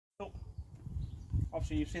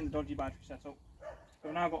obviously you've seen the dodgy battery setup. So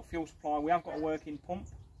we've now got fuel supply. We have got a working pump.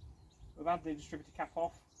 We've had the distributor cap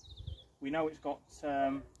off. We know it's got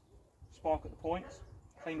spark at the points.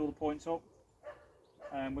 Cleaned all the points up.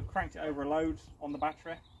 We've cranked it over a load on the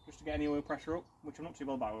battery just to get any oil pressure up, which I'm not too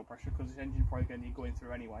bothered about oil pressure because this engine's probably going to need going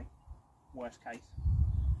through anyway, worst case.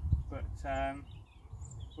 But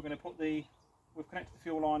we're going to put we've connected the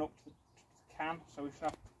fuel line up to the can, so we should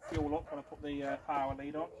have fuel up when I put the power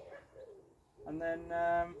lead on, and then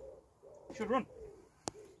it should run,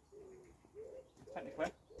 technically.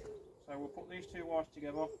 So we'll put these two wires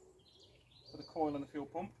together for the coil and the fuel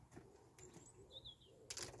pump.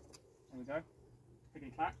 There we go,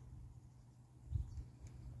 clickety clack.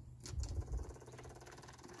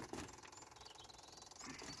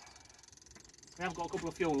 We have got a couple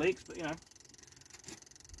of fuel leaks, but you know,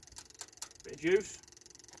 bit of juice.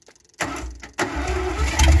 Oh,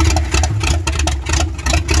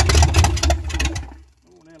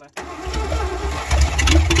 nearly.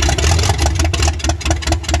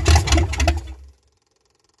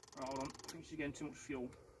 Right, hold on. I think she's getting too much fuel.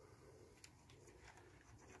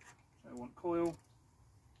 So one coil.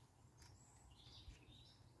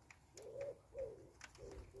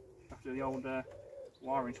 Have to do the old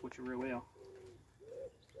wiring switcheroo here.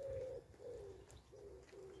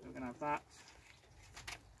 So we're going to have that.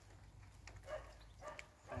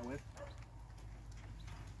 Bear with.